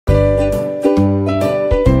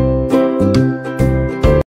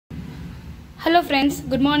friends,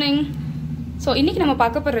 good morning. So இன்னைக்கு நம்ம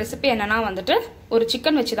பார்க்க போற ரெசிபி என்னன்னா வந்துட்டு ஒரு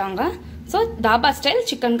chicken வெச்சுதாங்க. So dhaba style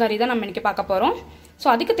chicken curry தான் நம்ம இன்னைக்கு பார்க்க போறோம். So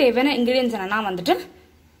அதுக்கு தேவையான ingredients என்னன்னா வந்துட்டு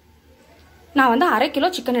நான் வந்து 1/2 கிலோ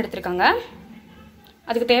chicken எடுத்துர்க்கங்க.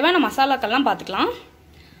 அதுக்கு தேவையான மசாலாக்கெல்லாம் பாத்துக்கலாம்.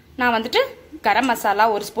 நான் வந்துட்டு கரம் மசாலா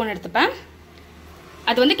 1 ஸ்பூன் எடுத்துப்பேன்.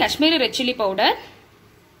 அது வந்து Kashmiri red chili powder,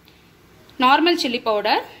 normal chili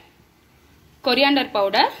powder, coriander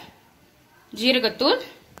powder, ஜீரகத்தூள்,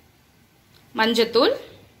 மஞ்சத்தூள்,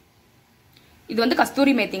 இது வந்து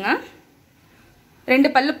கஸ்தூரி மேத்திங்க, 2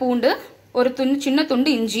 பல்லு பூண்டு, ஒரு சின்ன துண்டு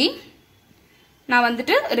இஞ்சி, நான்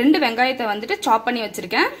வந்துட்டு 2 வெங்காயத்தை வந்துட்டு சாப் பண்ணி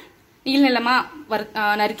வச்சிருக்கேன், நீள நீளமா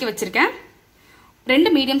நறுக்கி வச்சிருக்கேன்,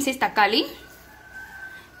 2 மீடியம் சைஸ் தக்காளி.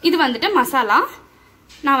 இது வந்துட்டு மசாலா,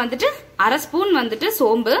 நான் வந்துட்டு 1/2 ஸ்பூன் வந்துட்டு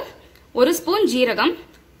சோம்பு, 1 ஸ்பூன் ஜீரகம்,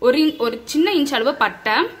 ஒரு சின்ன இன்ச் அளவு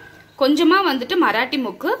பட்டை, கொஞ்சமா வந்துட்டு மராட்டி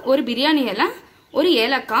மொக்கு, ஒரு பிரியாணி இலை, ஒரு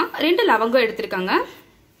ஏலக்காய், 2 லவங்கம் எடுத்துருக்காங்க.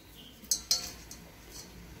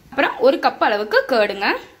 அப்புறம் 1 கப் அளவுக்கு கர்டுங்க.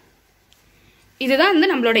 இதுதான் வந்து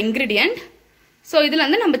நம்மளோட இன்கிரிடியன்ட். ஸோ இதில்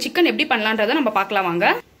வந்து நம்ம சிக்கன் எப்படி பண்ணலான்றதை நம்ம பார்க்கலாம் வாங்க.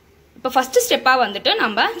 இப்போ ஃபர்ஸ்ட் ஸ்டெப்பாக வந்துட்டு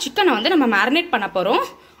நம்ம சிக்கனை வந்து நம்ம மேரினேட் பண்ண போகிறோம்.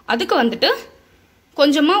 அதுக்கு வந்துட்டு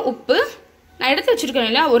கொஞ்சமாக உப்பு, நான் எடுத்து வச்சிருக்கேன்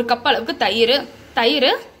இல்லையா 1 கப் அளவுக்கு தயிர்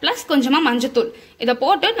ப்ளஸ் கொஞ்சமாக மஞ்சத்தூள், இதை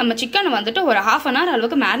போட்டு நம்ம சிக்கனை வந்துட்டு ஒரு 1/2 அன் ஹவர்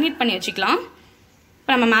அளவுக்கு மேரினேட் பண்ணி வச்சுக்கலாம்.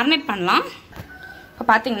 இப்போ நம்ம மேரினேட் பண்ணலாம்.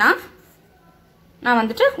 இப்போ பார்த்தீங்கன்னா நான்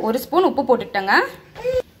வந்துட்டு 1 ஸ்பூன் உப்பு போட்டுக்கிட்டேங்க.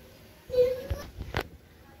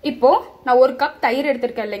 இப்போ நான் 1 கப் தயிர்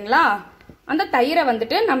எடுத்திருக்கேன் இல்லைங்களா, அந்த தயிரை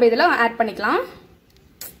வந்துட்டு நம்ம இதில் ஆட் பண்ணிக்கலாம்.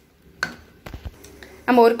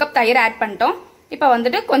 நம்ம 1 கப் தயிர் ஆட் பண்ணிட்டோம். இப்போ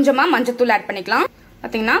வந்துட்டு கொஞ்சமாக மஞ்சத்தூள் ஆட் பண்ணிக்கலாம்.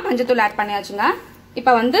 பார்த்தீங்கன்னா மஞ்சத்தூள் ஆட் பண்ணியாச்சுங்க.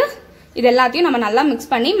 இப்போ வந்து இது எல்லாத்தையும் நம்ம நல்லா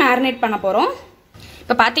மிக்ஸ் பண்ணி மேரினேட் பண்ண போகிறோம்.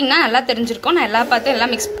 இப்போ பார்த்தீங்கன்னா நல்லா தெரிஞ்சிருக்கோம், நான்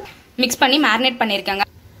எல்லாம் மிக்ஸ் பண்ணி மேரினேட் பண்ணியிருக்கேங்க.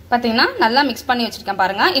 பார்த்தீங்கன்னா நல்லா மிக்ஸ் பண்ணி வச்சிருக்கேன்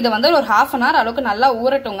பாருங்க. இது வந்து ஒரு 1/2 அன் ஹவர் அளவுக்கு நல்லா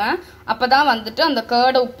ஊறட்டுங்க. அப்போதான் வந்துட்டு அந்த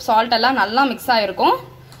கர்டு சால்ட் எல்லாம் நல்லா மிக்ஸ் ஆகிருக்கும்.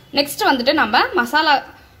 நெக்ஸ்ட் வந்துட்டு நம்ம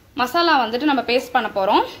மசாலா வந்துட்டு நம்ம பேஸ்ட் பண்ண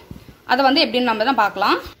போகிறோம். அதை வந்து எப்படின்னு நம்ம தான்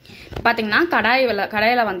பார்க்கலாம். பார்த்தீங்கன்னா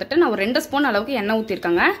கடாயில் வந்துட்டு நான் ஒரு 2 ஸ்பூன் அளவுக்கு எண்ணெய்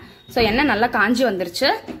ஊற்றிருக்கேங்க. ஸோ எண்ணெய் நல்லா காஞ்சி வந்துருச்சு.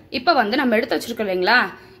 இப்போ வந்து நம்ம எடுத்து வச்சிருக்கோம் இல்லைங்களா,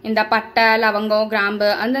 இந்த பட்டை, லவங்கம், கிராம்பு,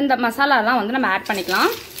 அந்தந்த மசாலாலாம் வந்து நம்ம ஆட்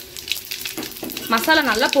பண்ணிக்கலாம். மசாலா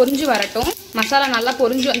நல்லா பொரிஞ்சு வரட்டும். மசாலா நல்லா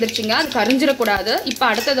பொரிஞ்சு வந்துருச்சுங்க, அது கரிஞ்சிடக்கூடாது. இப்போ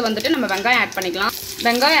அடுத்தது வந்துட்டு நம்ம வெங்காயம் ஆட் பண்ணிக்கலாம்.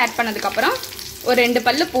 வெங்காயம் ஆட் பண்ணதுக்கப்புறம் ஒரு 2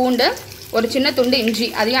 பல்லு பூண்டு, ஒரு சின்ன துண்டு இஞ்சி,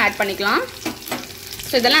 அதையும் ஆட் பண்ணிக்கலாம்.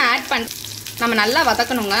 ஸோ இதெல்லாம் ஆட் பண்ணி நம்ம நல்லா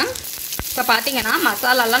வதக்கணுங்க. இப்போ பார்த்தீங்கன்னா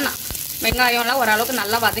மசாலாலாம் வெங்காயம்லாம் ஓரளவுக்கு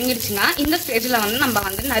நல்லா வதங்கிடுச்சுங்க. இந்த ஸ்டேஜில் வந்து நம்ம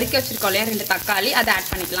வந்து நறுக்கி வச்சுருக்கோம் இல்லையா 2 தக்காளி, அதை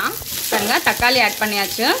ஆட் பண்ணிக்கலாம். பாருங்க தக்காளி ஆட்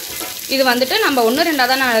பண்ணியாச்சு. இது வந்துட்டு நம்ம 1-2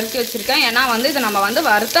 தான் நான் நறுக்கி வச்சுருக்கேன், ஏன்னா வந்து இதை நம்ம வந்து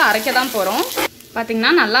வறுத்து அரைக்க தான் போகிறோம்.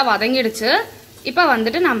 பார்த்தீங்கன்னா நல்லா வதங்கிடுச்சு. இப்போ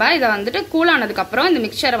வந்துட்டு நம்ம இதை வந்துட்டு கூலானதுக்கப்புறம் இந்த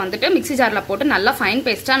மிக்சரை வந்துட்டு மிக்சி ஜாரில் போட்டு நல்லா ஃபைன்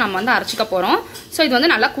பேஸ்ட்டாக நம்ம வந்து அரைச்சிக்க போகிறோம். ஸோ இது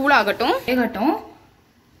வந்து நல்லா கூலாகட்டும், வேகட்டும்,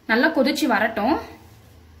 நல்லா கொதிச்சு வரட்டும்.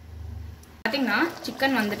 பார்த்தீங்கன்னா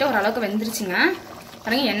சிக்கன் வந்துட்டு ஓரளவுக்கு வெந்துருச்சுங்க.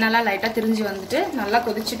 பாருங்க எண்ணெய்லாம் லைட்டாக திரிஞ்சு வந்துட்டு நல்லா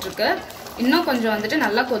கொதிச்சுட்ருக்கு. இன்னும் கொஞ்சம் வந்துட்டு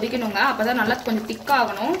நல்லா கொதிக்கணுங்க. அப்போ தான் நல்லா கொஞ்சம்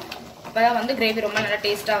திக்காகணும். அப்போ தான் வந்து கிரேவி ரொம்ப நல்லா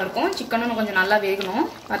டேஸ்ட்டாக இருக்கும். சிக்கனும் கொஞ்சம் நல்லா வேகணும்.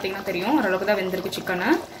 பார்த்தீங்கன்னா தெரியும் ஓரளவுக்கு தான் வெந்திருக்கு சிக்கனு.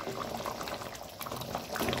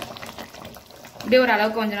 இப்படியே ஒரு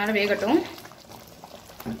அளவுக்கு கொஞ்சம் நேரம் வேகட்டும்.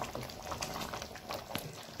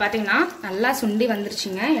 பார்த்தீங்கன்னா நல்லா சுண்டி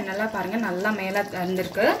வந்துருச்சுங்க. எண்ணெய்லாம் பாருங்கள் நல்லா மேலே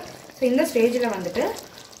வந்திருக்கு. ஸோ இந்த ஸ்டேஜில் வந்துட்டு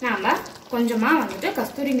நாம் கொஞ்சமாக வந்துட்டு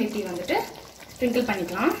கஸ்தூரி மேத்தி வந்துட்டு ஸ்ப்ரிங்கிள்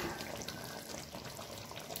பண்ணிக்கலாம்.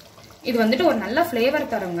 இது வந்துட்டு ஒரு நல்ல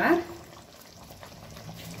ஃப்ளேவர் தருங்க.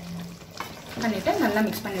 பண்ணிட்டு நல்லா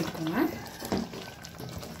மிக்ஸ் பண்ணி விட்டுக்கோங்க.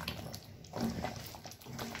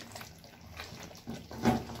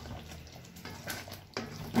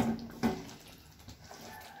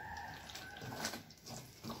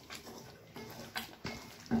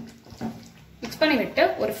 மிக்ஸ் பண்ணி விட்டு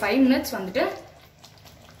ஒரு 5 மினிட்ஸ் வந்துட்டு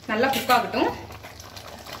நல்லா குக் ஆகட்டும்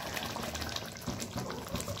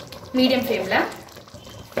மீடியம் ஃப்ளேம்ல.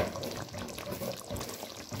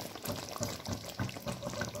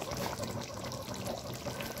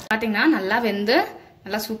 பார்த்தீங்கன்னா நல்லா வெந்து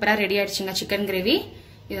நல்லா சூப்பராக ரெடி ஆயிடுச்சுங்க சிக்கன் கிரேவி.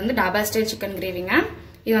 இது வந்து டாபா ஸ்டைல் சிக்கன் கிரேவிங்க.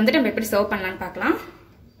 இது வந்துட்டு நம்ம எப்படி சர்வ் பண்ணலான்னு பார்க்கலாம்.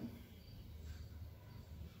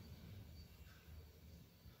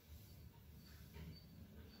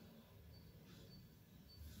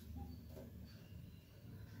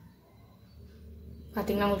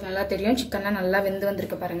 பார்த்தீங்கன்னா உங்களுக்கு நல்லா தெரியும் சிக்கன்லாம் நல்லா வெந்து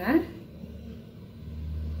வந்திருக்கு பாருங்க.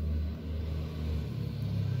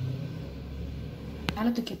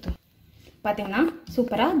 பார்த்தீங்கன்னா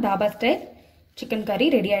சூப்பராக தாபா ஸ்டைல் சிக்கன் கறி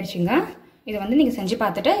ரெடி ஆயிடுச்சுங்க. இது வந்து நீங்கள் செஞ்சு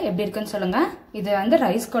பார்த்துட்டு எப்படி இருக்குன்னு சொல்லுங்கள். இது வந்து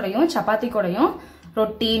ரைஸ் கூடயும் சப்பாத்தி கூடயும்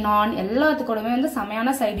ரொட்டி நான் எல்லாத்து கூடயுமே வந்து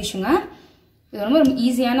செமையான சைட் டிஷ்ஷுங்க. இது ரொம்ப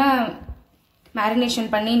ஈஸியான மேரினேஷன்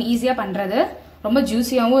பண்ணி ஈஸியாக பண்ணுறது. ரொம்ப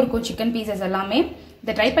ஜூஸியாகவும் இருக்கும் சிக்கன் பீசஸ் எல்லாமே.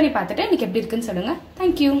 இதை ட்ரை பண்ணி பார்த்துட்டு எனக்கு எப்படி இருக்குன்னு சொல்லுங்கள்.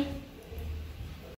 தேங்க்யூ.